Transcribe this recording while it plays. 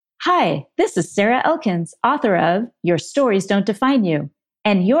Hi, this is Sarah Elkins, author of Your Stories Don't Define You,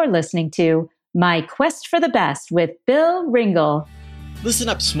 and you're listening to My Quest for the Best with Bill Ringle. Listen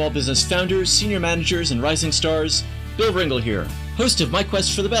up, small business founders, senior managers, and rising stars. Bill Ringle here, host of My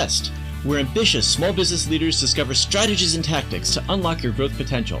Quest for the Best, where ambitious small business leaders discover strategies and tactics to unlock your growth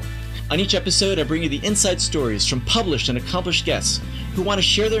potential. On each episode, I bring you the inside stories from published and accomplished guests who want to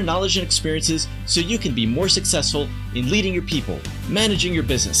share their knowledge and experiences so you can be more successful in leading your people, managing your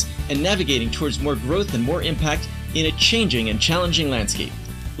business, and navigating towards more growth and more impact in a changing and challenging landscape.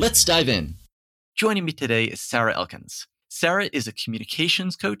 Let's dive in. Joining me today is Sarah Elkins. Sarah is a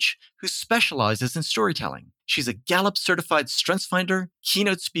communications coach who specializes in storytelling. She's a Gallup certified StrengthsFinder,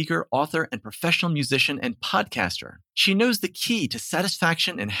 keynote speaker, author, and professional musician and podcaster. She knows the key to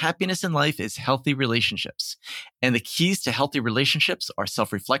satisfaction and happiness in life is healthy relationships. And the keys to healthy relationships are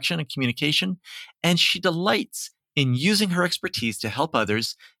self-reflection and communication. And she delights in using her expertise to help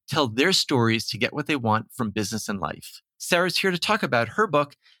others tell their stories to get what they want from business and life. Sarah's here to talk about her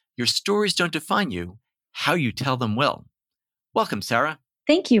book, Your Stories Don't Define You, How You Tell Them Will. Welcome, Sarah.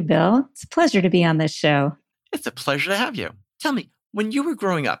 Thank you, Bill. It's a pleasure to be on this show. It's a pleasure to have you. Tell me, when you were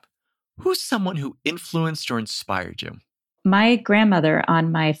growing up, who's someone who influenced or inspired you? My grandmother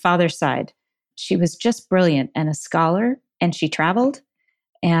on my father's side, she was just brilliant and a scholar, and she traveled,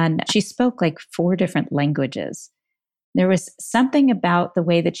 and she spoke like 4 different languages. There was something about the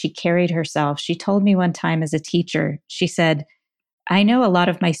way that she carried herself. She told me one time as a teacher, she said, I know a lot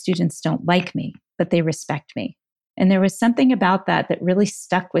of my students don't like me, but they respect me. And there was something about that that really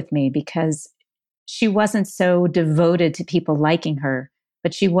stuck with me because she wasn't so devoted to people liking her,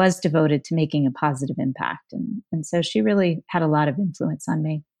 but she was devoted to making a positive impact. And so she really had a lot of influence on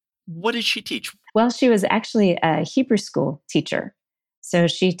me. What did she teach? Well, she was actually a Hebrew school teacher. So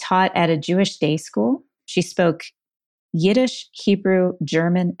she taught at a Jewish day school. She spoke Yiddish, Hebrew,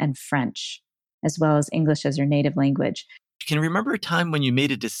 German, and French, as well as English as her native language. Can you remember a time when you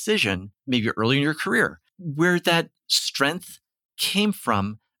made a decision, maybe early in your career, where that strength came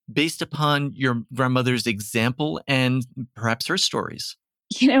from based upon your grandmother's example and perhaps her stories?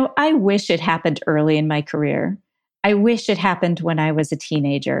 You know, I wish it happened early in my career. I wish it happened when I was a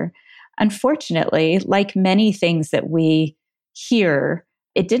teenager. Unfortunately, like many things that we hear,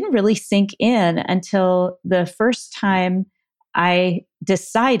 it didn't really sink in until the first time I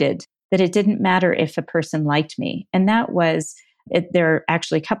decided that it didn't matter if a person liked me. And that was, there are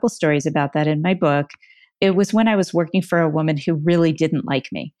actually a couple stories about that in my book. It was when I was working for a woman who really didn't like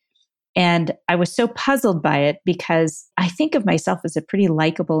me. And I was so puzzled by it because I think of myself as a pretty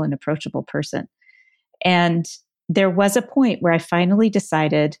likable and approachable person. And there was a point where I finally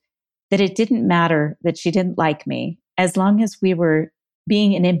decided that it didn't matter that she didn't like me as long as we were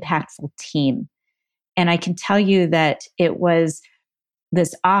being an impactful team. And I can tell you that it was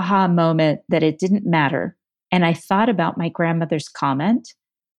this aha moment that it didn't matter. And I thought about my grandmother's comment.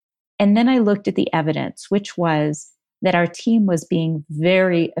 And then I looked at the evidence, which was that our team was being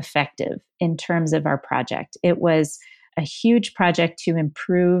very effective in terms of our project. It was a huge project to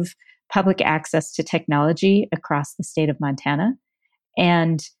improve public access to technology across the state of Montana.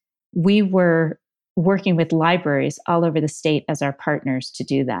 And we were working with libraries all over the state as our partners to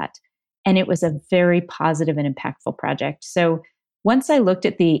do that. And it was a very positive and impactful project. So once I looked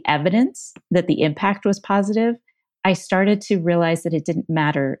at the evidence that the impact was positive, I started to realize that it didn't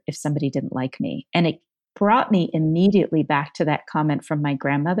matter if somebody didn't like me. And it brought me immediately back to that comment from my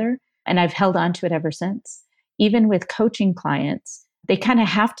grandmother. And I've held on to it ever since. Even with coaching clients, they kind of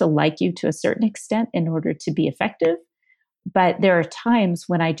have to like you to a certain extent in order to be effective. But there are times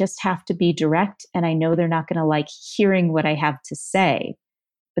when I just have to be direct and I know they're not going to like hearing what I have to say.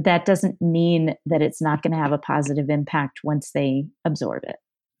 But that doesn't mean that it's not going to have a positive impact once they absorb it.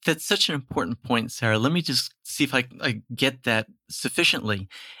 That's such an important point, Sarah. Let me just see if I get that sufficiently.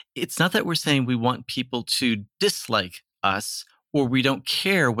 It's not that we're saying we want people to dislike us or we don't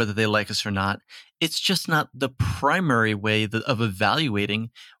care whether they like us or not. It's just not the primary way of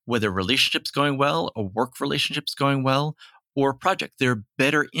evaluating whether a relationship's going well, a work relationship's going well, or a project. They're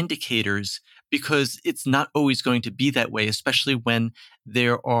better indicators because it's not always going to be that way, especially when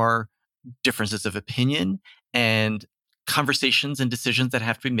there are differences of opinion and conversations and decisions that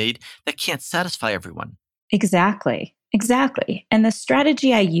have to be made that can't satisfy everyone. Exactly. And the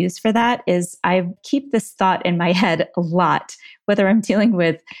strategy I use for that is I keep this thought in my head a lot, whether I'm dealing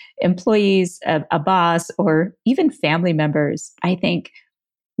with employees, a boss, or even family members. I think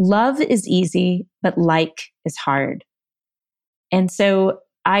love is easy, but like is hard. And so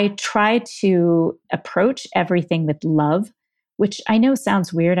I try to approach everything with love, which I know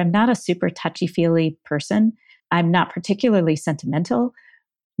sounds weird. I'm not a super touchy-feely person. I'm not particularly sentimental,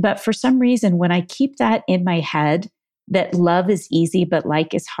 But for some reason, when I keep that in my head, that love is easy, but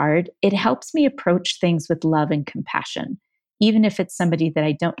like is hard, it helps me approach things with love and compassion, even if it's somebody that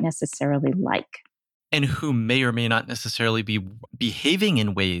I don't necessarily like. And who may or may not necessarily be behaving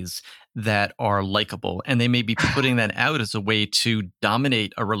in ways that are likable. And they may be putting that out as a way to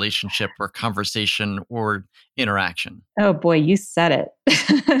dominate a relationship or conversation or interaction. Oh boy, you said it.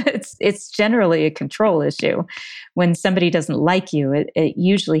 It's generally a control issue. When somebody doesn't like you, it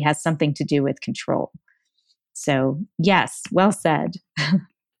usually has something to do with control. So, yes, well said.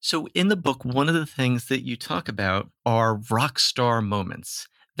 So, in the book, one of the things that you talk about are rock star moments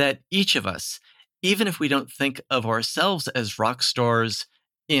that each of us, even if we don't think of ourselves as rock stars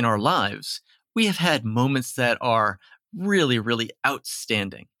in our lives, we have had moments that are really, really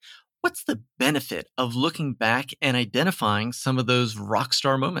outstanding. What's the benefit of looking back and identifying some of those rock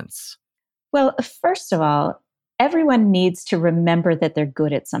star moments? Well, first of all, everyone needs to remember that they're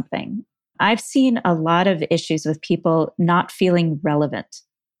good at something. I've seen a lot of issues with people not feeling relevant,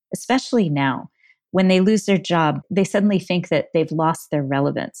 especially now. When they lose their job, they suddenly think that they've lost their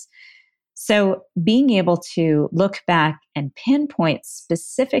relevance. So being able to look back and pinpoint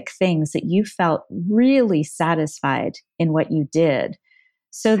specific things that you felt really satisfied in what you did,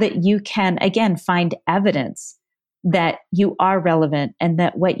 so that you can, again, find evidence that you are relevant and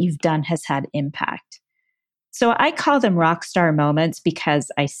that what you've done has had impact. So I call them rock star moments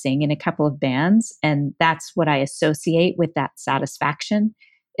because I sing in a couple of bands, and that's what I associate with that satisfaction,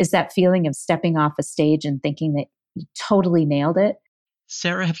 is that feeling of stepping off a stage and thinking that you totally nailed it.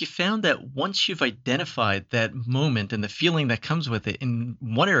 Sarah, have you found that once you've identified that moment and the feeling that comes with it in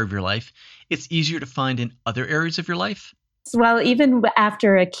one area of your life, it's easier to find in other areas of your life? Well, even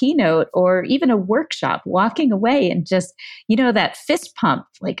after a keynote or even a workshop, walking away and just, that fist pump,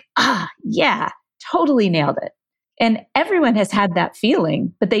 like, yeah, totally nailed it. And everyone has had that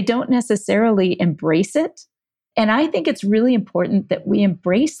feeling, but they don't necessarily embrace it. And I think it's really important that we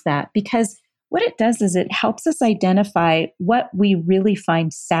embrace that, because what it does is it helps us identify what we really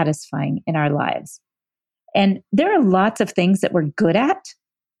find satisfying in our lives. And there are lots of things that we're good at,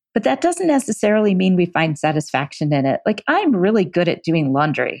 but that doesn't necessarily mean we find satisfaction in it. Like, I'm really good at doing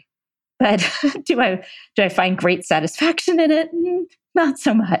laundry, but do I find great satisfaction in it? Not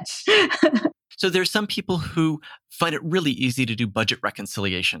so much. So there's some people who find it really easy to do budget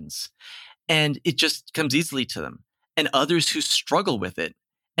reconciliations, and it just comes easily to them, and others who struggle with it.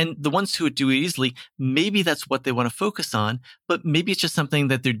 And the ones who do it easily, maybe that's what they want to focus on, but maybe it's just something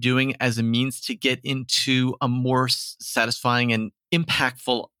that they're doing as a means to get into a more satisfying and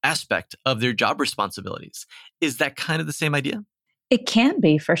impactful aspect of their job responsibilities. Is that kind of the same idea? It can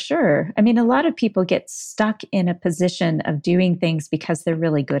be, for sure. I mean, a lot of people get stuck in a position of doing things because they're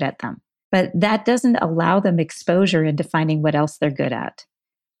really good at them, but that doesn't allow them exposure into finding what else they're good at.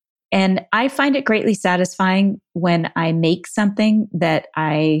 And I find it greatly satisfying when I make something that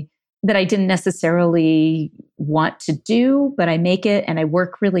I didn't necessarily want to do, but I make it and I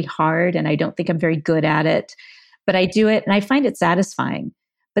work really hard and I don't think I'm very good at it, but I do it and I find it satisfying.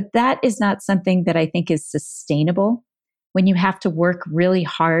 But that is not something that I think is sustainable. When you have to work really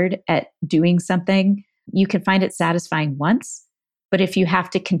hard at doing something, you can find it satisfying once. But if you have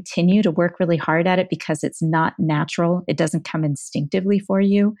to continue to work really hard at it because it's not natural, it doesn't come instinctively for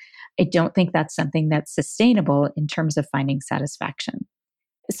you, I don't think that's something that's sustainable in terms of finding satisfaction.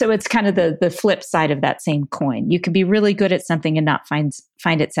 So it's kind of the flip side of that same coin. You can be really good at something and not find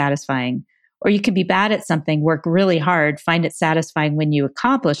it satisfying. Or you can be bad at something, work really hard, find it satisfying when you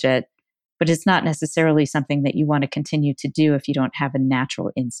accomplish it, but it's not necessarily something that you want to continue to do if you don't have a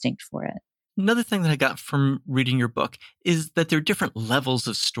natural instinct for it. Another thing that I got from reading your book is that there are different levels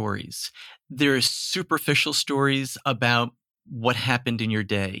of stories. There are superficial stories about what happened in your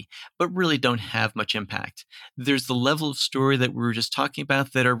day, but really don't have much impact. There's the level of story that we were just talking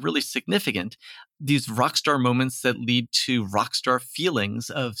about that are really significant. These rock star moments that lead to rock star feelings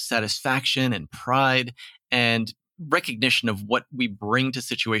of satisfaction and pride and recognition of what we bring to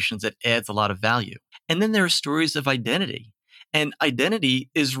situations that adds a lot of value. And then there are stories of identity. And identity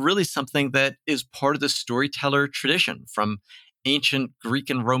is really something that is part of the storyteller tradition, from ancient Greek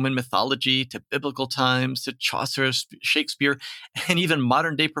and Roman mythology to biblical times to Chaucer, Shakespeare, and even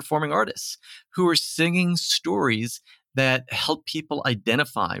modern day performing artists who are singing stories that help people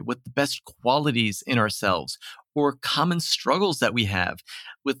identify with the best qualities in ourselves or common struggles that we have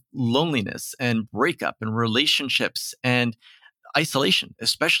with loneliness and breakup and relationships and isolation,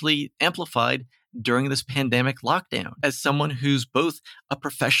 especially amplified during this pandemic lockdown. As someone who's both a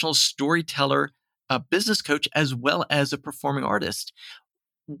professional storyteller, a business coach, as well as a performing artist,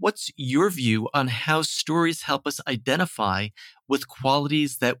 what's your view on how stories help us identify with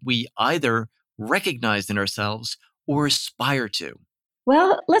qualities that we either recognize in ourselves or aspire to?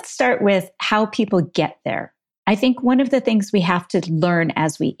 Well, let's start with how people get there. I think one of the things we have to learn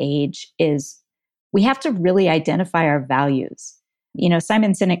as we age is we have to really identify our values.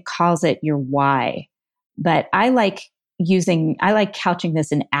 Simon Sinek calls it your why, but I like couching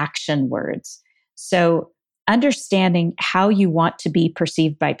this in action words. So understanding how you want to be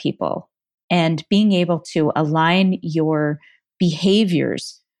perceived by people and being able to align your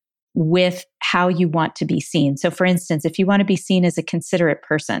behaviors with how you want to be seen. So for instance, if you want to be seen as a considerate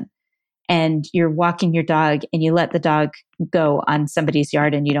person and you're walking your dog and you let the dog go on somebody's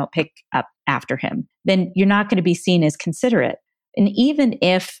yard and you don't pick up after him, then you're not going to be seen as considerate. And even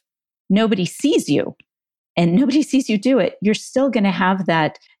if nobody sees you and nobody sees you do it, you're still going to have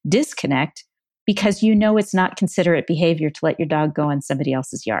that disconnect because it's not considerate behavior to let your dog go on somebody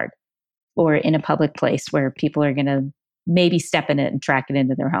else's yard or in a public place where people are going to maybe step in it and track it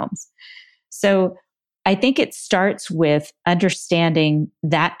into their homes. So I think it starts with understanding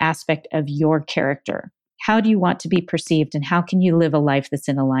that aspect of your character. How do you want to be perceived and how can you live a life that's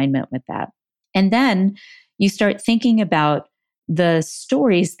in alignment with that? And then you start thinking about the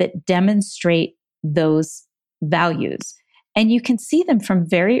stories that demonstrate those values. And you can see them from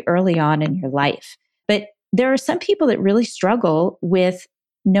very early on in your life. But there are some people that really struggle with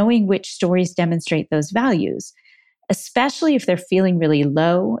knowing which stories demonstrate those values, especially if they're feeling really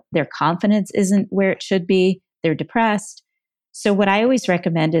low, their confidence isn't where it should be, they're depressed. So what I always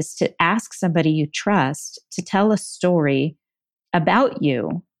recommend is to ask somebody you trust to tell a story about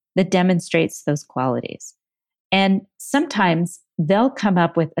you that demonstrates those qualities. And sometimes they'll come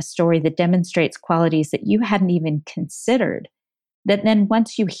up with a story that demonstrates qualities that you hadn't even considered. That then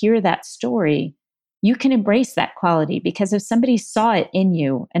once you hear that story, you can embrace that quality because if somebody saw it in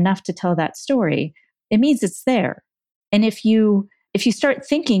you enough to tell that story, it means it's there. And if you start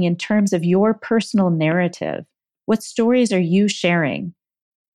thinking in terms of your personal narrative, what stories are you sharing?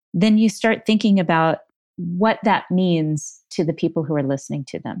 Then you start thinking about what that means to the people who are listening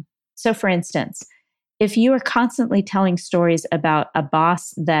to them. So for instance, if you are constantly telling stories about a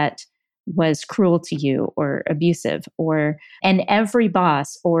boss that was cruel to you or abusive, and every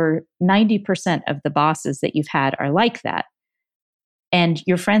boss or 90% of the bosses that you've had are like that, and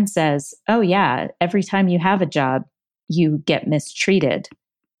your friend says, oh yeah, every time you have a job, you get mistreated,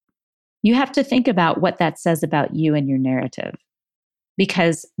 you have to think about what that says about you and your narrative.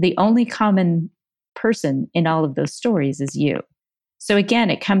 Because the only common person in all of those stories is you. So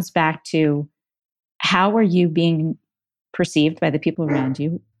again, it comes back to how are you being perceived by the people around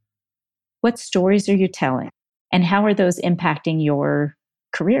you? What stories are you telling? And how are those impacting your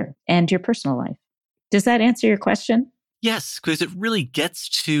career and your personal life? Does that answer your question? Yes, because it really gets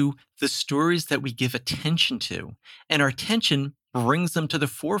to the stories that we give attention to, and our attention brings them to the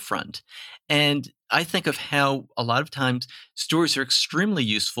forefront. And I think of how a lot of times stories are extremely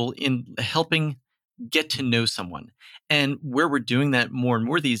useful in helping get to know someone. And where we're doing that more and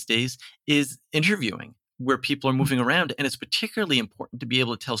more these days is interviewing, where people are moving around. And it's particularly important to be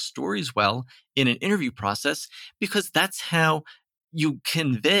able to tell stories well in an interview process, because that's how you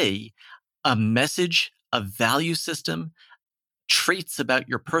convey a message, a value system, traits about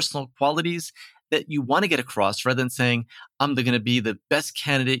your personal qualities that you want to get across, rather than saying, I'm going to be the best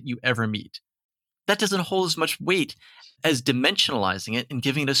candidate you ever meet. That doesn't hold as much weight as dimensionalizing it and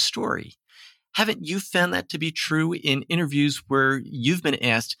giving it a story. Haven't you found that to be true in interviews where you've been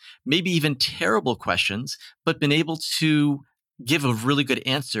asked maybe even terrible questions, but been able to give a really good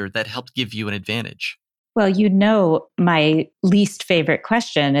answer that helped give you an advantage? Well, my least favorite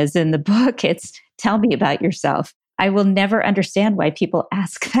question is in the book. It's tell me about yourself. I will never understand why people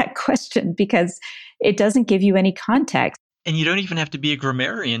ask that question because it doesn't give you any context. And you don't even have to be a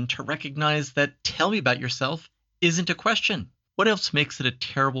grammarian to recognize that tell me about yourself isn't a question. What else makes it a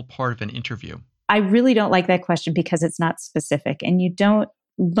terrible part of an interview? I really don't like that question because it's not specific and you don't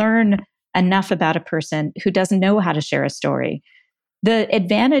learn enough about a person who doesn't know how to share a story. The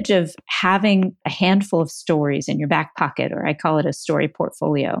advantage of having a handful of stories in your back pocket, or I call it a story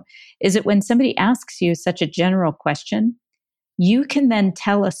portfolio, is that when somebody asks you such a general question, you can then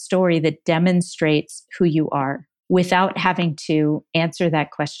tell a story that demonstrates who you are without having to answer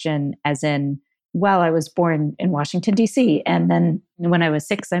that question as in, well, I was born in Washington, D.C. And then when I was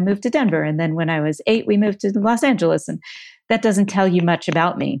 6, I moved to Denver. And then when I was 8, we moved to Los Angeles. And that doesn't tell you much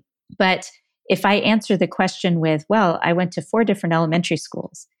about me. But if I answer the question with, well, I went to 4 different elementary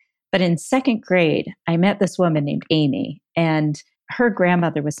schools, but in 2nd grade, I met this woman named Amy, and her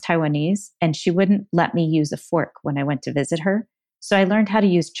grandmother was Taiwanese, and she wouldn't let me use a fork when I went to visit her So I learned how to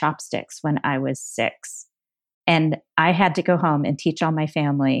use chopsticks when I was 6. And I had to go home and teach all my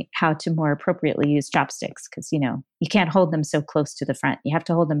family how to more appropriately use chopsticks because, you can't hold them so close to the front. You have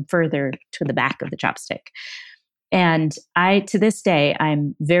to hold them further to the back of the chopstick. And to this day,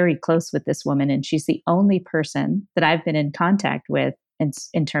 I'm very close with this woman, and she's the only person that I've been in contact with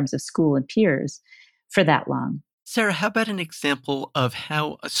in terms of school and peers for that long. Sarah, how about an example of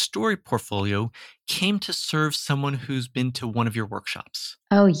how a story portfolio came to serve someone who's been to one of your workshops?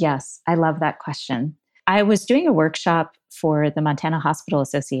 Oh, yes. I love that question. I was doing a workshop for the Montana Hospital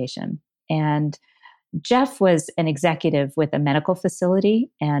Association, and Jeff was an executive with a medical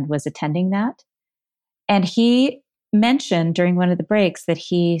facility and was attending that. And he mentioned during one of the breaks that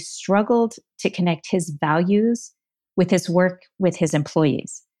he struggled to connect his values with his work with his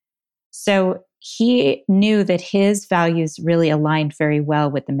employees. So he knew that his values really aligned very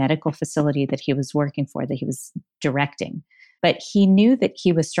well with the medical facility that he was working for, that he was directing. But he knew that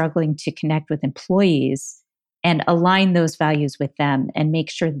he was struggling to connect with employees and align those values with them and make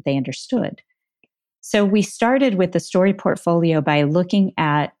sure that they understood. So we started with the story portfolio by looking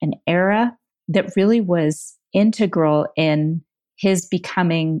at an era that really was integral in his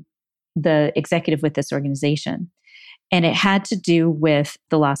becoming the executive with this organization. And it had to do with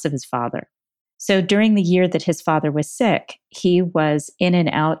the loss of his father. So during the year that his father was sick, he was in and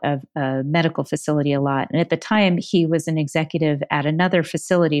out of a medical facility a lot. And at the time, he was an executive at another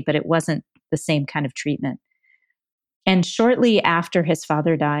facility, but it wasn't the same kind of treatment. And shortly after his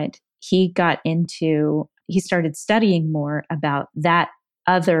father died, he started studying more about that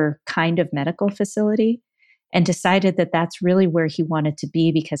other kind of medical facility and decided that that's really where he wanted to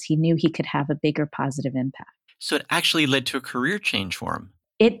be because he knew he could have a bigger positive impact. So it actually led to a career change for him.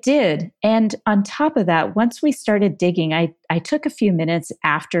 It did. And on top of that, once we started digging, I took a few minutes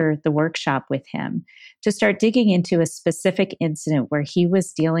after the workshop with him to start digging into a specific incident where he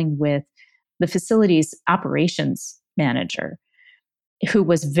was dealing with the facility's operations manager, who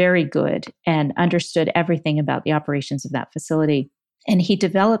was very good and understood everything about the operations of that facility. And he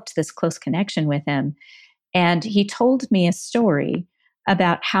developed this close connection with him. And he told me a story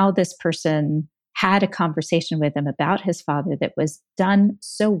about how this person had a conversation with him about his father that was done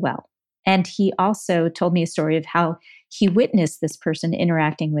so well. And he also told me a story of how he witnessed this person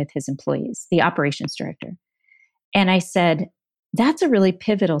interacting with his employees, the operations director. And I said, that's a really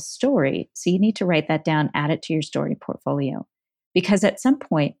pivotal story. So you need to write that down, add it to your story portfolio. Because at some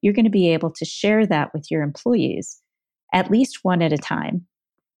point, you're going to be able to share that with your employees, at least one at a time,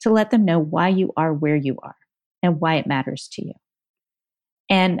 to let them know why you are where you are and why it matters to you.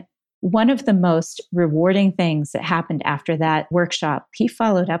 And one of the most rewarding things that happened after that workshop, he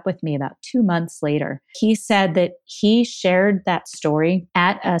followed up with me about 2 months later. He said that he shared that story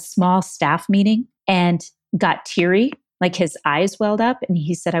at a small staff meeting and got teary, like his eyes welled up. And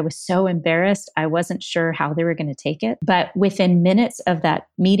he said, I was so embarrassed. I wasn't sure how they were going to take it. But within minutes of that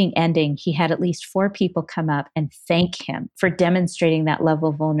meeting ending, he had at least 4 people come up and thank him for demonstrating that level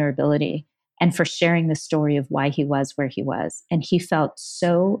of vulnerability and for sharing the story of why he was where he was. And he felt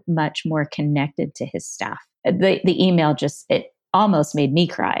so much more connected to his staff. The email it almost made me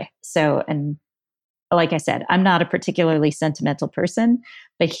cry. So, and like I said, I'm not a particularly sentimental person,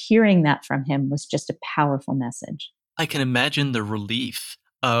 but hearing that from him was just a powerful message. I can imagine the relief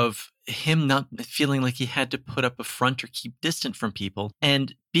of him not feeling like he had to put up a front or keep distant from people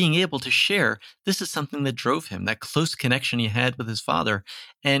and being able to share this is something that drove him, that close connection he had with his father,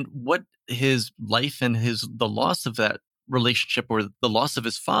 and what his life and the loss of that relationship or the loss of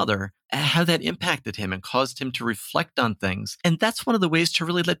his father, how that impacted him and caused him to reflect on things. And that's one of the ways to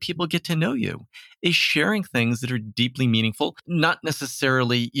really let people get to know you, is sharing things that are deeply meaningful, not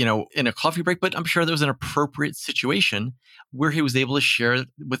necessarily, in a coffee break, but I'm sure there was an appropriate situation where he was able to share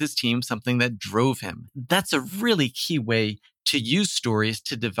with his team something that drove him. That's a really key way to use stories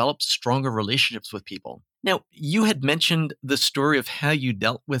to develop stronger relationships with people. Now, you had mentioned the story of how you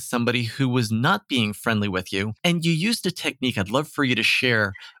dealt with somebody who was not being friendly with you, and you used a technique I'd love for you to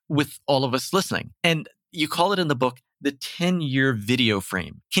share with all of us listening. And you call it in the book, the 10-year video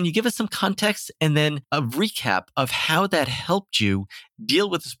frame. Can you give us some context and then a recap of how that helped you deal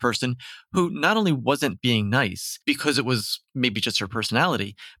with this person who not only wasn't being nice because it was maybe just her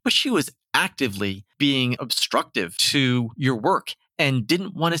personality, but she was actively being obstructive to your work and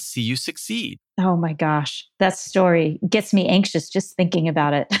didn't want to see you succeed? Oh my gosh, that story gets me anxious just thinking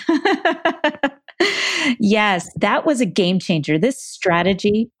about it. Yes, that was a game changer. This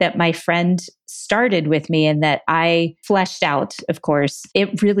strategy that my friend started with me and that I fleshed out, of course,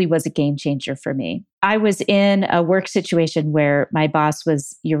 it really was a game changer for me. I was in a work situation where my boss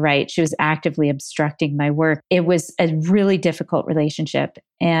was, you're right, she was actively obstructing my work. It was a really difficult relationship.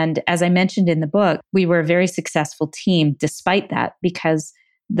 And as I mentioned in the book, we were a very successful team despite that, because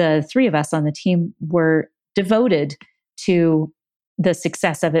the three of us on the team were devoted to the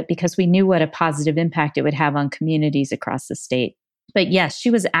success of it because we knew what a positive impact it would have on communities across the state. But yes, she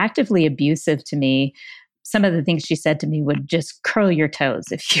was actively abusive to me. Some of the things she said to me would just curl your toes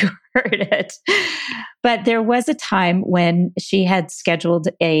if you heard it. But there was a time when she had scheduled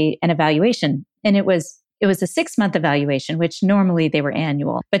an evaluation, and it was a 6-month evaluation, which normally they were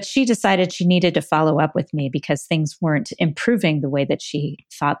annual. But she decided she needed to follow up with me because things weren't improving the way that she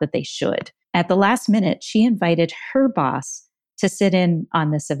thought that they should. At the last minute, she invited her boss to sit in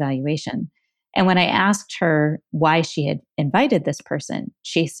on this evaluation. And when I asked her why she had invited this person,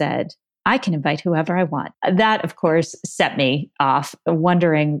 she said, I can invite whoever I want. That, of course, set me off,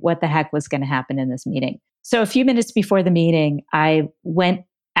 wondering what the heck was going to happen in this meeting. So a few minutes before the meeting, I went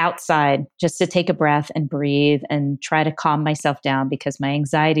outside just to take a breath and breathe and try to calm myself down because my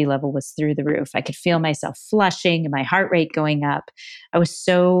anxiety level was through the roof. I could feel myself flushing and my heart rate going up. I was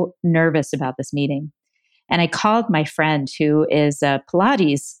so nervous about this meeting. And I called my friend who is a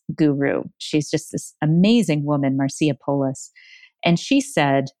Pilates guru. She's just this amazing woman, Marcia Polis. And she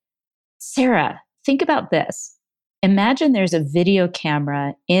said, Sarah, think about this. Imagine there's a video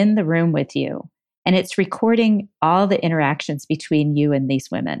camera in the room with you, and it's recording all the interactions between you and these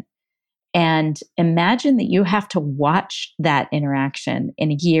women. And imagine that you have to watch that interaction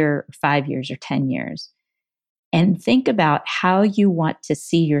in a year, 5 years, or 10 years. And think about how you want to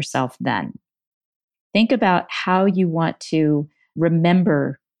see yourself then. Think about how you want to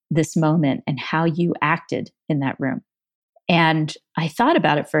remember this moment and how you acted in that room. And I thought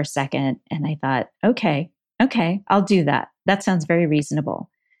about it for a second and I thought, okay, I'll do that. That sounds very reasonable.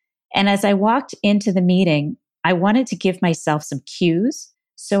 And as I walked into the meeting, I wanted to give myself some cues.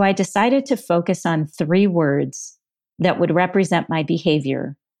 So I decided to focus on 3 words that would represent my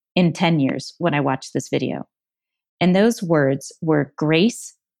behavior in 10 years when I watched this video. And those words were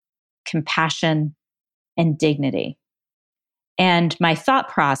grace, compassion, and dignity. And my thought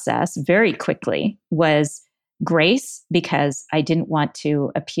process very quickly was grace, because I didn't want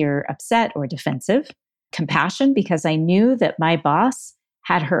to appear upset or defensive. Compassion, because I knew that my boss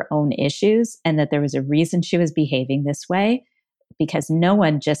had her own issues and that there was a reason she was behaving this way, because no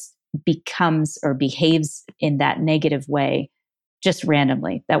one just becomes or behaves in that negative way just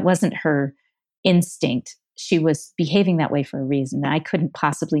randomly. That wasn't her instinct. She was behaving that way for a reason. And I couldn't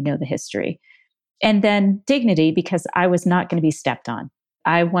possibly know the history. And then dignity, because I was not going to be stepped on.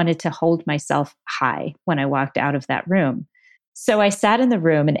 I wanted to hold myself high when I walked out of that room. So I sat in the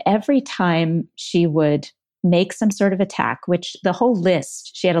room, and every time she would make some sort of attack, which the whole list,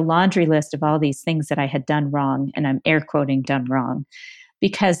 she had a laundry list of all these things that I had done wrong, and I'm air quoting done wrong,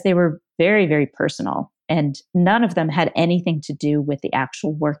 because they were very, very personal. And none of them had anything to do with the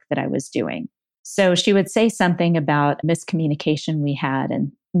actual work that I was doing. So she would say something about miscommunication we had,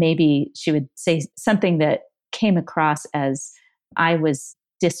 and maybe she would say something that came across as I was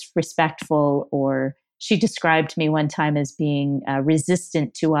disrespectful, or she described me one time as being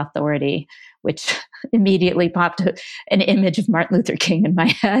resistant to authority, which immediately popped an image of Martin Luther King in my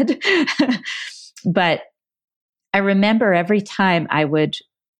head. But I remember every time I would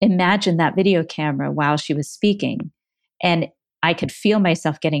imagine that video camera while she was speaking, and I could feel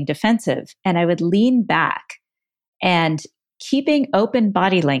myself getting defensive, and I would lean back and keeping open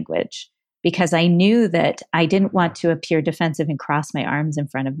body language, because I knew that I didn't want to appear defensive and cross my arms in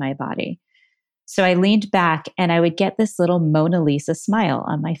front of my body. So I leaned back and I would get this little Mona Lisa smile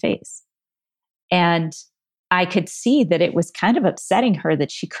on my face. And I could see that it was kind of upsetting her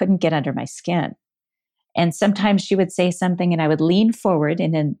that she couldn't get under my skin. And sometimes she would say something and I would lean forward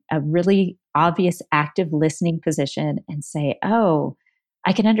in a really obvious active listening position and say, oh,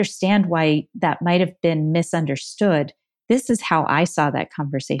 I can understand why that might have been misunderstood. This is how I saw that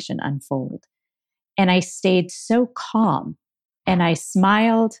conversation unfold. And I stayed so calm and I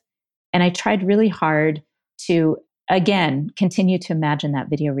smiled and I tried really hard to, again, continue to imagine that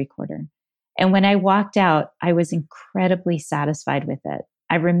video recorder. And when I walked out, I was incredibly satisfied with it.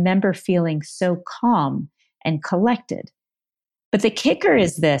 I remember feeling so calm and collected. But the kicker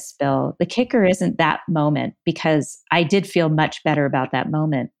is this, Bill. The kicker isn't that moment, because I did feel much better about that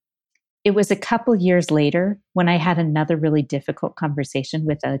moment. It was a couple years later when I had another really difficult conversation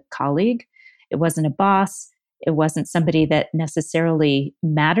with a colleague. It wasn't a boss. It wasn't somebody that necessarily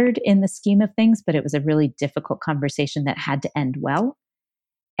mattered in the scheme of things, but it was a really difficult conversation that had to end well.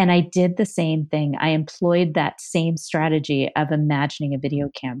 And I did the same thing. I employed that same strategy of imagining a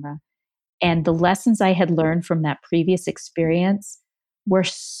video camera. And the lessons I had learned from that previous experience were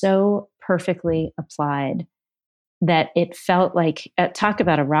so perfectly applied that it felt like, talk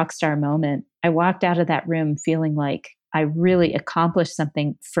about a rock star moment. I walked out of that room feeling like I really accomplished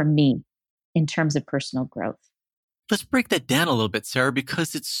something for me in terms of personal growth. Let's break that down a little bit, Sarah,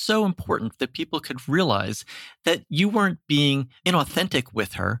 because it's so important that people could realize that you weren't being inauthentic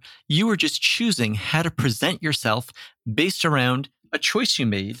with her. You were just choosing how to present yourself based around a choice you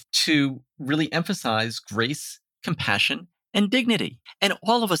made to really emphasize grace, compassion, and dignity. And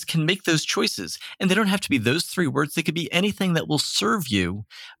all of us can make those choices. And they don't have to be those three words. They could be anything that will serve you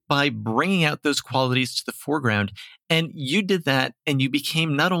by bringing out those qualities to the foreground. And you did that, and you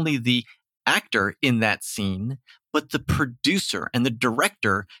became not only the actor in that scene, but the producer and the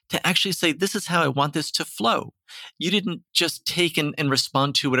director to actually say, this is how I want this to flow. You didn't just take and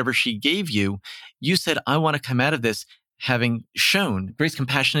respond to whatever she gave you. You said, I want to come out of this having shown grace,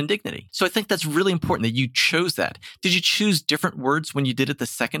 compassion, and dignity. So I think that's really important that you chose that. Did you choose different words when you did it the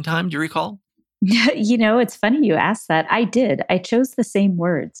second time? Do you recall? It's funny you asked that. I did. I chose the same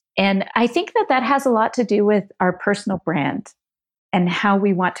words. And I think that has a lot to do with our personal brand and how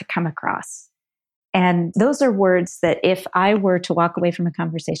we want to come across. And those are words that if I were to walk away from a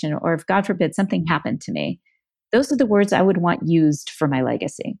conversation, or if God forbid something happened to me, those are the words I would want used for my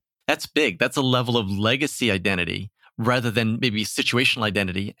legacy. That's big. That's a level of legacy identity rather than maybe situational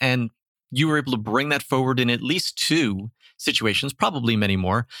identity. And you were able to bring that forward in at least two situations, probably many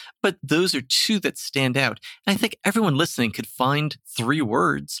more, but those are two that stand out. And I think everyone listening could find three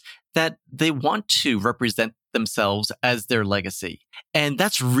words that they want to represent themselves as their legacy. And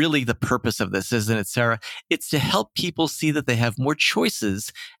that's really the purpose of this, isn't it, Sarah? It's to help people see that they have more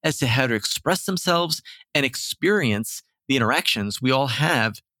choices as to how to express themselves and experience the interactions we all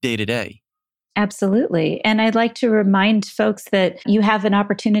have day to day. Absolutely. And I'd like to remind folks that you have an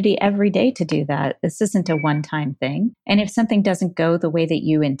opportunity every day to do that. This isn't a one-time thing. And if something doesn't go the way that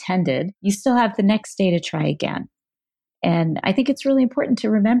you intended, you still have the next day to try again. And I think it's really important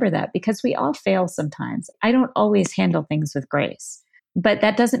to remember that because we all fail sometimes. I don't always handle things with grace, but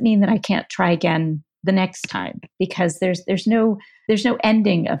that doesn't mean that I can't try again the next time because there's no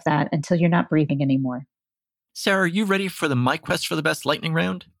ending of that until you're not breathing anymore. Sarah, are you ready for the My Quest for the Best lightning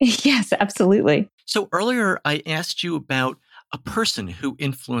round? Yes, absolutely. So earlier I asked you about a person who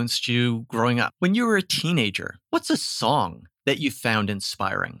influenced you growing up. When you were a teenager, what's a song that you found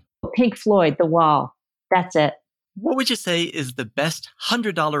inspiring? Pink Floyd, The Wall. That's it. What would you say is the best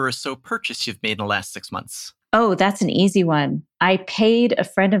 $100 or so purchase you've made in the last 6 months? Oh, that's an easy one. I paid a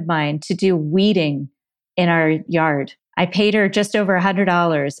friend of mine to do weeding in our yard. I paid her just over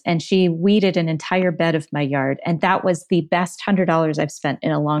 $100 and she weeded an entire bed of my yard. And that was the best $100 I've spent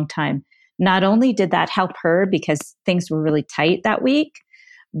in a long time. Not only did that help her because things were really tight that week,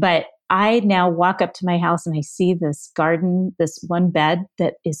 but I now walk up to my house and I see this garden, this one bed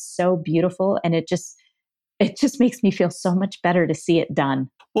that is so beautiful. And it just makes me feel so much better to see it done.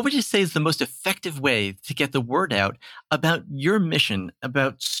 What would you say is the most effective way to get the word out about your mission,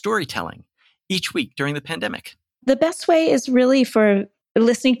 about storytelling each week during the pandemic? The best way is really for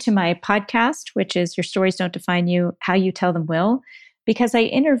listening to my podcast, which is Your Stories Don't Define You, How You Tell Them Will, because I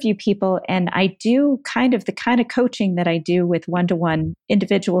interview people and I do the kind of coaching that I do with one-to-one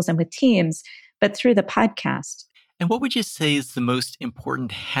individuals and with teams, but through the podcast. And what would you say is the most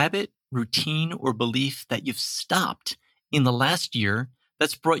important habit, routine, or belief that you've stopped in the last year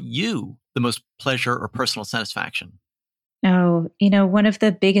that's brought you the most pleasure or personal satisfaction? Oh, one of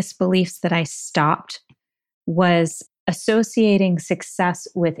the biggest beliefs that I stopped was associating success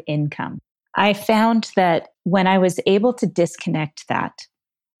with income. I found that when I was able to disconnect that,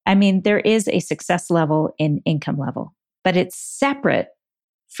 there is a success level in income level, but it's separate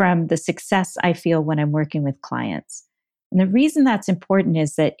from the success I feel when I'm working with clients. And the reason that's important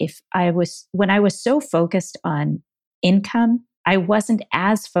is that when I was so focused on income, I wasn't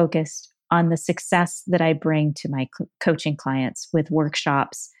as focused on the success that I bring to my coaching clients with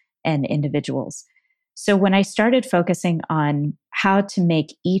workshops and individuals. So when I started focusing on how to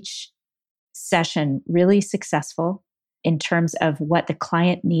make each session really successful in terms of what the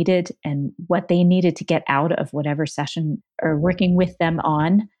client needed and what they needed to get out of whatever session or working with them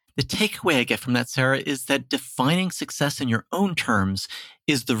on. The takeaway I get from that, Sarah, is that defining success in your own terms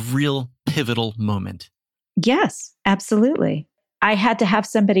is the real pivotal moment. Yes, absolutely. I had to have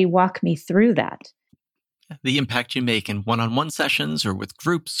somebody walk me through that. The impact you make in one-on-one sessions or with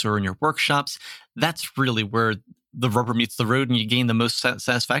groups or in your workshops, that's really where the rubber meets the road and you gain the most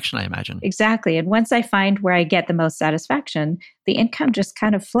satisfaction, I imagine. Exactly. And once I find where I get the most satisfaction, the income just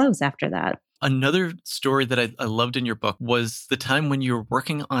kind of flows after that. Another story that I loved in your book was the time when you were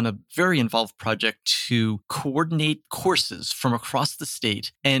working on a very involved project to coordinate courses from across the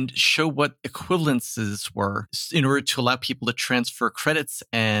state and show what equivalences were in order to allow people to transfer credits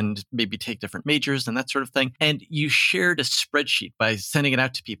and maybe take different majors and that sort of thing. And you shared a spreadsheet by sending it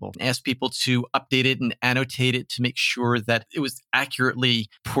out to people, asked people to update it and annotate it to make sure that it was accurately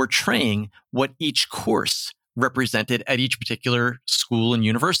portraying what each course represented at each particular school and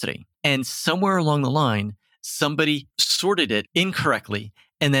university. And somewhere along the line, somebody sorted it incorrectly,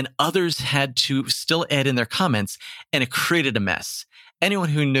 and then others had to still add in their comments, and it created a mess. Anyone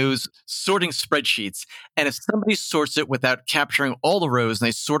who knows sorting spreadsheets, and if somebody sorts it without capturing all the rows and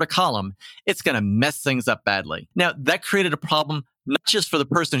they sort a column, it's going to mess things up badly. Now, that created a problem not just for the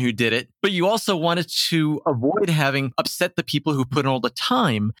person who did it, but you also wanted to avoid having upset the people who put in all the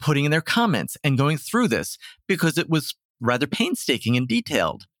time putting in their comments and going through this because it was rather painstaking and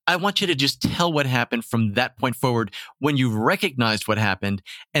detailed. I want you to just tell what happened from that point forward when you recognized what happened,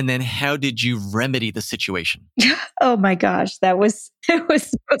 and then how did you remedy the situation? Oh my gosh, it was so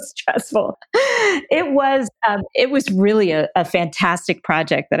stressful. It was really a fantastic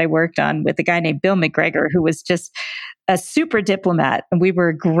project that I worked on with a guy named Bill McGregor, who was just a super diplomat, and we were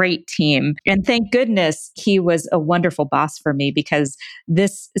a great team. And thank goodness he was a wonderful boss for me, because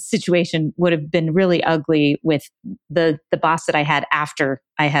this situation would have been really ugly with the boss that I had after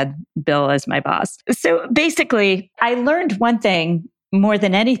I had Bill as my boss. So basically, I learned one thing more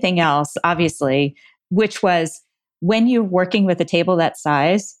than anything else, obviously, which was when you're working with a table that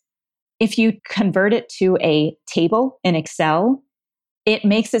size, if you convert it to a table in Excel, it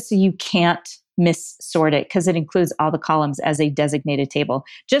makes it so you can't missort it because it includes all the columns as a designated table.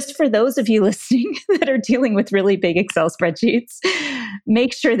 Just for those of you listening that are dealing with really big Excel spreadsheets,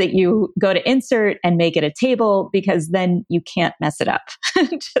 make sure that you go to insert and make it a table, because then you can't mess it up,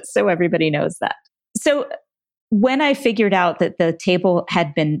 just so everybody knows that. So when I figured out that the table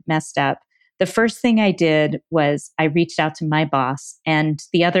had been messed up, the first thing I did was I reached out to my boss and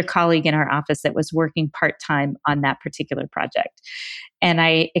the other colleague in our office that was working part-time on that particular project. And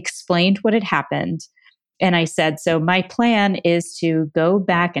I explained what had happened. And I said, so my plan is to go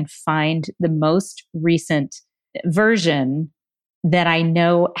back and find the most recent version that I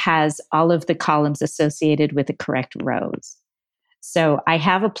know has all of the columns associated with the correct rows. So I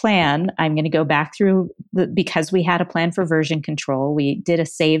have a plan. I'm going to go back through because we had a plan for version control. We did a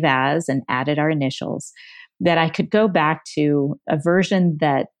save as and added our initials, that I could go back to a version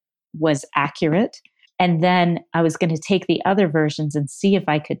that was accurate. And then I was going to take the other versions and see if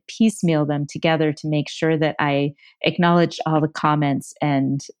I could piecemeal them together to make sure that I acknowledged all the comments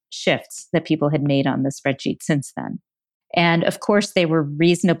and shifts that people had made on the spreadsheet since then. And of course, they were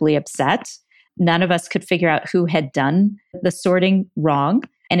reasonably upset. None of us could figure out who had done the sorting wrong,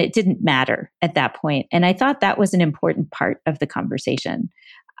 and it didn't matter at that point. And I thought that was an important part of the conversation.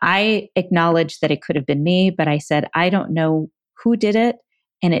 I acknowledged that it could have been me, but I said, I don't know who did it,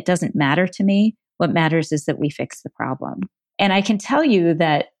 and it doesn't matter to me. What matters is that we fix the problem. And I can tell you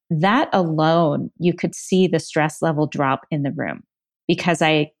that alone, you could see the stress level drop in the room, because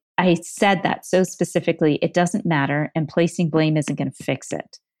I said that so specifically. It doesn't matter, and placing blame isn't going to fix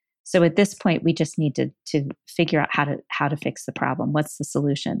it. So at this point, we just need to figure out how to fix the problem. What's the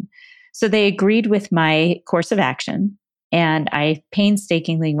solution? So they agreed with my course of action, and I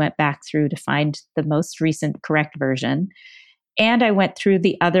painstakingly went back through to find the most recent correct version. And I went through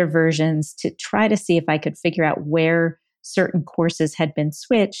the other versions to try to see if I could figure out where certain courses had been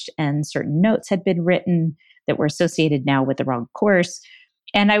switched and certain notes had been written that were associated now with the wrong course.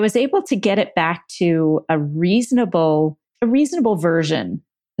 And I was able to get it back to a reasonable version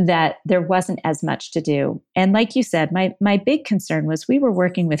that there wasn't as much to do. And like you said, my big concern was we were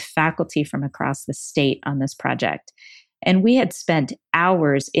working with faculty from across the state on this project. And we had spent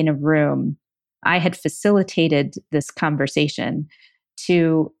hours in a room. I had facilitated this conversation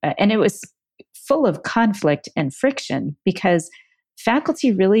and it was full of conflict and friction, because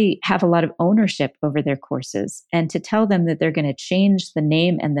faculty really have a lot of ownership over their courses. And to tell them that they're going to change the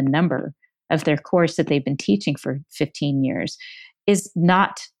name and the number of their course that they've been teaching for 15 years is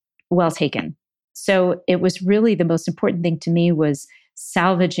not well taken. So it was really the most important thing to me was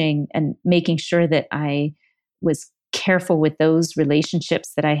salvaging and making sure that I was careful with those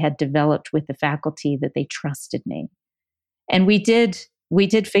relationships that I had developed with the faculty, that they trusted me. And we did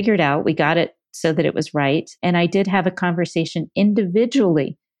figure it out. We got it so that it was right. And I did have a conversation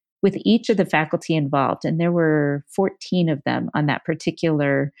individually with each of the faculty involved. And there were 14 of them on that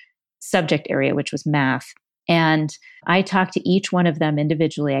particular subject area, which was math. And I talked to each one of them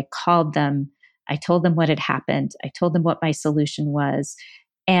individually. I called them. I told them what had happened. I told them what my solution was.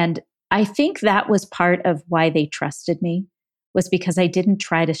 And I think that was part of why they trusted me, was because I didn't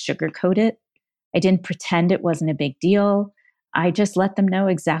try to sugarcoat it. I didn't pretend it wasn't a big deal. I just let them know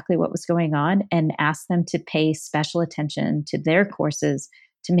exactly what was going on and asked them to pay special attention to their courses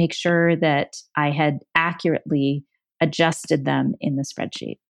to make sure that I had accurately adjusted them in the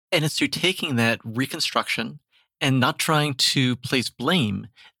spreadsheet. And it's through taking that reconstruction and not trying to place blame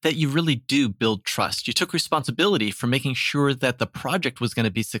that you really do build trust. You took responsibility for making sure that the project was going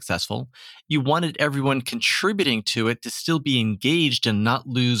to be successful. You wanted everyone contributing to it to still be engaged and not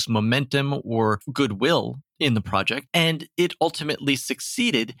lose momentum or goodwill in the project. And it ultimately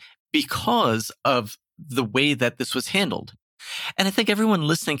succeeded because of the way that this was handled. And I think everyone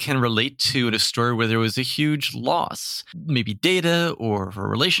listening can relate to a story where there was a huge loss, maybe data or of a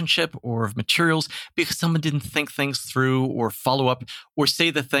relationship or of materials, because someone didn't think things through or follow up or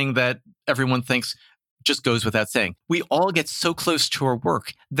say the thing that everyone thinks just goes without saying. We all get so close to our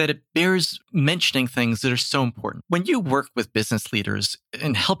work that it bears mentioning things that are so important. When you work with business leaders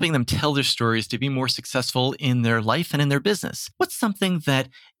and helping them tell their stories to be more successful in their life and in their business, what's something that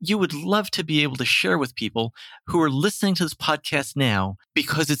you would love to be able to share with people who are listening to this podcast now,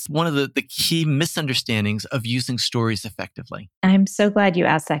 because it's one of the key misunderstandings of using stories effectively? I'm so glad you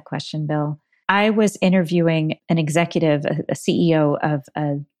asked that question, Bill. I was interviewing an executive, a CEO of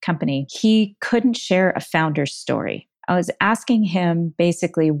a company. He couldn't share a founder's story. I was asking him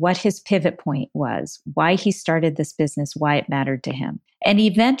basically what his pivot point was, why he started this business, why it mattered to him. And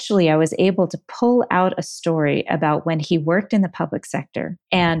eventually I was able to pull out a story about when he worked in the public sector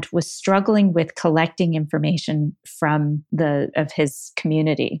and was struggling with collecting information from of his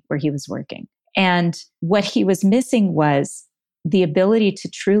community where he was working. And what he was missing was the ability to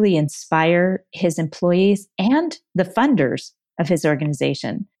truly inspire his employees and the funders of his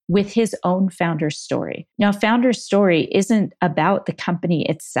organization with his own founder's story. Now, founder's story isn't about the company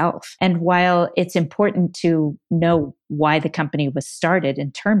itself. And while it's important to know why the company was started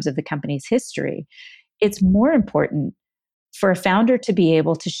in terms of the company's history, it's more important for a founder to be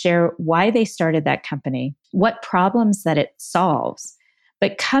able to share why they started that company, what problems that it solves,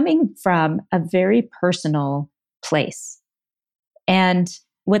 but coming from a very personal place. And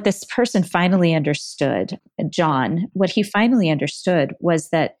what this person finally understood, John, what he finally understood was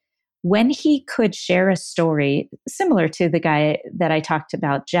that when he could share a story similar to the guy that I talked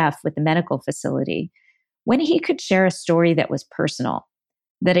about, Jeff, with the medical facility, when he could share a story that was personal,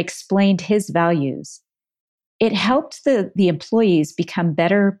 that explained his values, it helped the employees become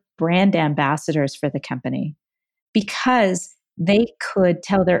better brand ambassadors for the company because they could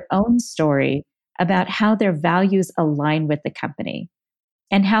tell their own story about how their values align with the company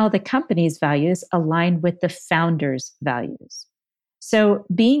and how the company's values align with the founder's values. So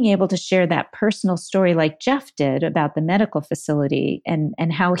being able to share that personal story like Jeff did about the medical facility and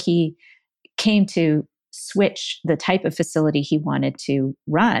how he came to switch the type of facility he wanted to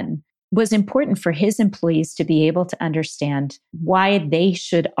run was important for his employees to be able to understand why they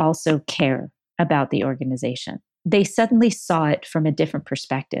should also care about the organization. They suddenly saw it from a different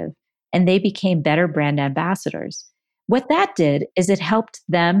perspective, and they became better brand ambassadors. What that did is it helped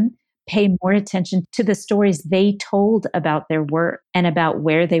them pay more attention to the stories they told about their work and about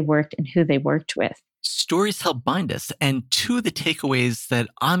where they worked and who they worked with. Stories help bind us. And two of the takeaways that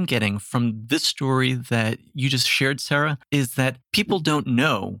I'm getting from this story that you just shared, Sarah, is that people don't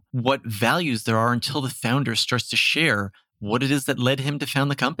know what values there are until the founder starts to share what it is that led him to found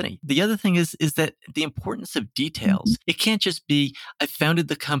the company. The other thing is that the importance of details. It can't just be, I founded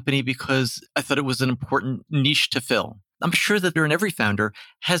the company because I thought it was an important niche to fill. I'm sure that every founder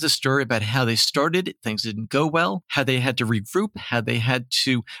has a story about how they started, things didn't go well, how they had to regroup, how they had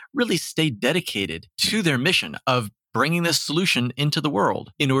to really stay dedicated to their mission of bringing this solution into the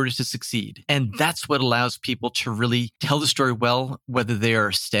world in order to succeed. And that's what allows people to really tell the story well, whether they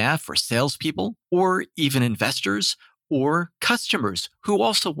are staff or salespeople or even investors or customers who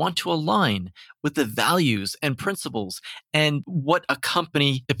also want to align with the values and principles and what a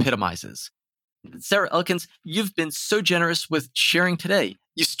company epitomizes. Sarah Elkins, you've been so generous with sharing today.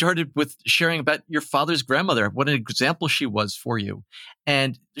 You started with sharing about your father's grandmother, what an example she was for you,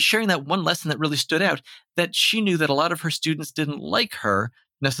 and sharing that one lesson that really stood out, that she knew that a lot of her students didn't like her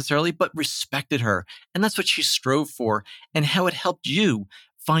necessarily, but respected her. And that's what she strove for, and how it helped you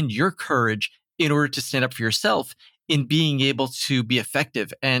find your courage in order to stand up for yourself in being able to be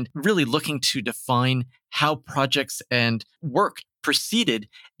effective and really looking to define how projects and work proceeded.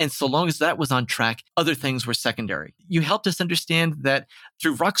 And so long as that was on track, other things were secondary. You helped us understand that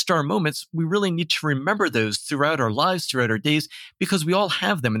through rockstar moments, we really need to remember those throughout our lives, throughout our days, because we all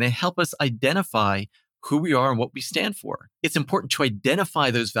have them and they help us identify who we are and what we stand for. It's important to identify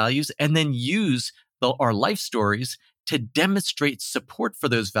those values and then use our life stories to demonstrate support for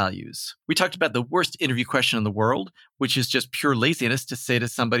those values. We talked about the worst interview question in the world, which is just pure laziness to say to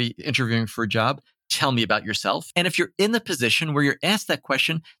somebody interviewing for a job, tell me about yourself. And if you're in the position where you're asked that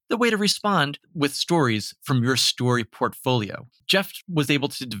question, the way to respond with stories from your story portfolio. Jeff was able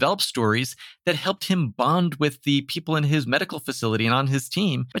to develop stories that helped him bond with the people in his medical facility and on his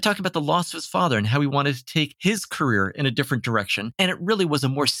team by talking about the loss of his father and how he wanted to take his career in a different direction. And it really was a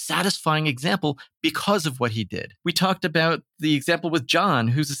more satisfying example because of what he did. We talked about the example with John,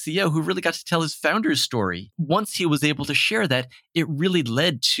 who's a CEO who really got to tell his founder's story. Once he was able to share that, it really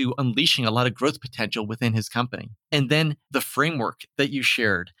led to unleashing a lot of growth potential within his company. And then the framework that you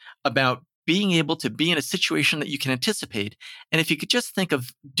shared about being able to be in a situation that you can anticipate. And if you could just think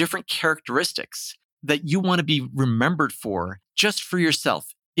of different characteristics that you want to be remembered for, just for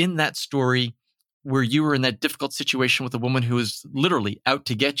yourself in that story where you were in that difficult situation with a woman who was literally out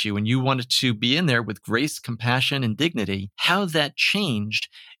to get you and you wanted to be in there with grace, compassion, and dignity, how that changed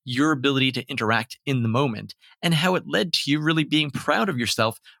your ability to interact in the moment and how it led to you really being proud of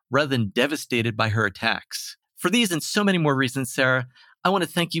yourself rather than devastated by her attacks. For these and so many more reasons, Sarah, I want to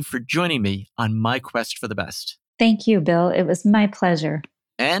thank you for joining me on my quest for the best. Thank you, Bill. It was my pleasure.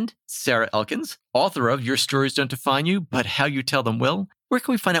 And Sarah Elkins, author of Your Stories Don't Define You, But How You Tell Them Will. Where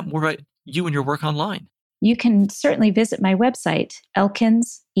can we find out more about you and your work online? You can certainly visit my website,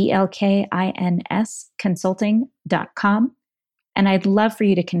 Elkins, ELKINS, consulting.com. And I'd love for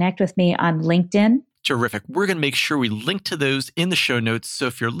you to connect with me on LinkedIn. Terrific. We're going to make sure we link to those in the show notes. So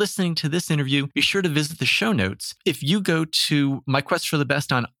if you're listening to this interview, be sure to visit the show notes. If you go to My Quest for the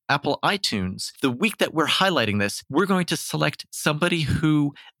Best on Apple iTunes, the week that we're highlighting this, we're going to select somebody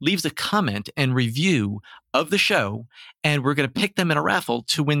who leaves a comment and review of the show, and we're going to pick them in a raffle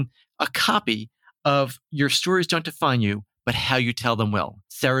to win a copy of Your Stories Don't Define You, But How You Tell Them Will.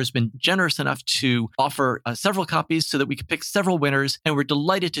 Sarah's been generous enough to offer several copies so that we could pick several winners, and we're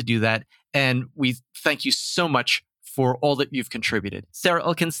delighted to do that. And we thank you so much for all that you've contributed. Sarah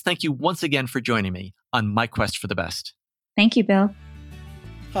Elkins, thank you once again for joining me on My Quest for the Best. Thank you, Bill.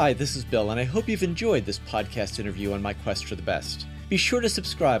 Hi, this is Bill, and I hope you've enjoyed this podcast interview on My Quest for the Best. Be sure to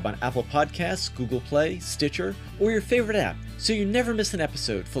subscribe on Apple Podcasts, Google Play, Stitcher, or your favorite app so you never miss an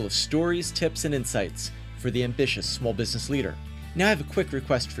episode full of stories, tips, and insights for the ambitious small business leader. Now I have a quick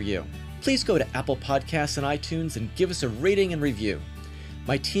request for you. Please go to Apple Podcasts and iTunes and give us a rating and review.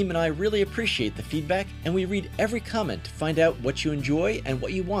 My team and I really appreciate the feedback, and we read every comment to find out what you enjoy and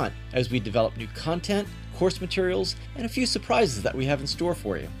what you want as we develop new content, course materials, and a few surprises that we have in store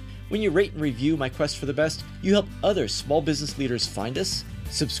for you. When you rate and review My Quest for the Best, you help other small business leaders find us,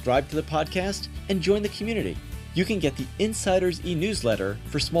 subscribe to the podcast, and join the community. You can get the Insiders e-newsletter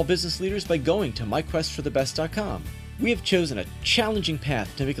for small business leaders by going to myquestforthebest.com. We have chosen a challenging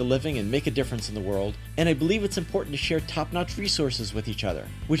path to make a living and make a difference in the world, and I believe it's important to share top-notch resources with each other,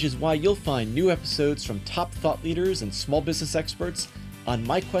 which is why you'll find new episodes from top thought leaders and small business experts on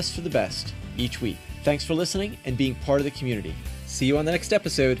My Quest for the Best each week. Thanks for listening and being part of the community. See you on the next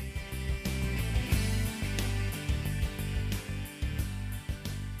episode.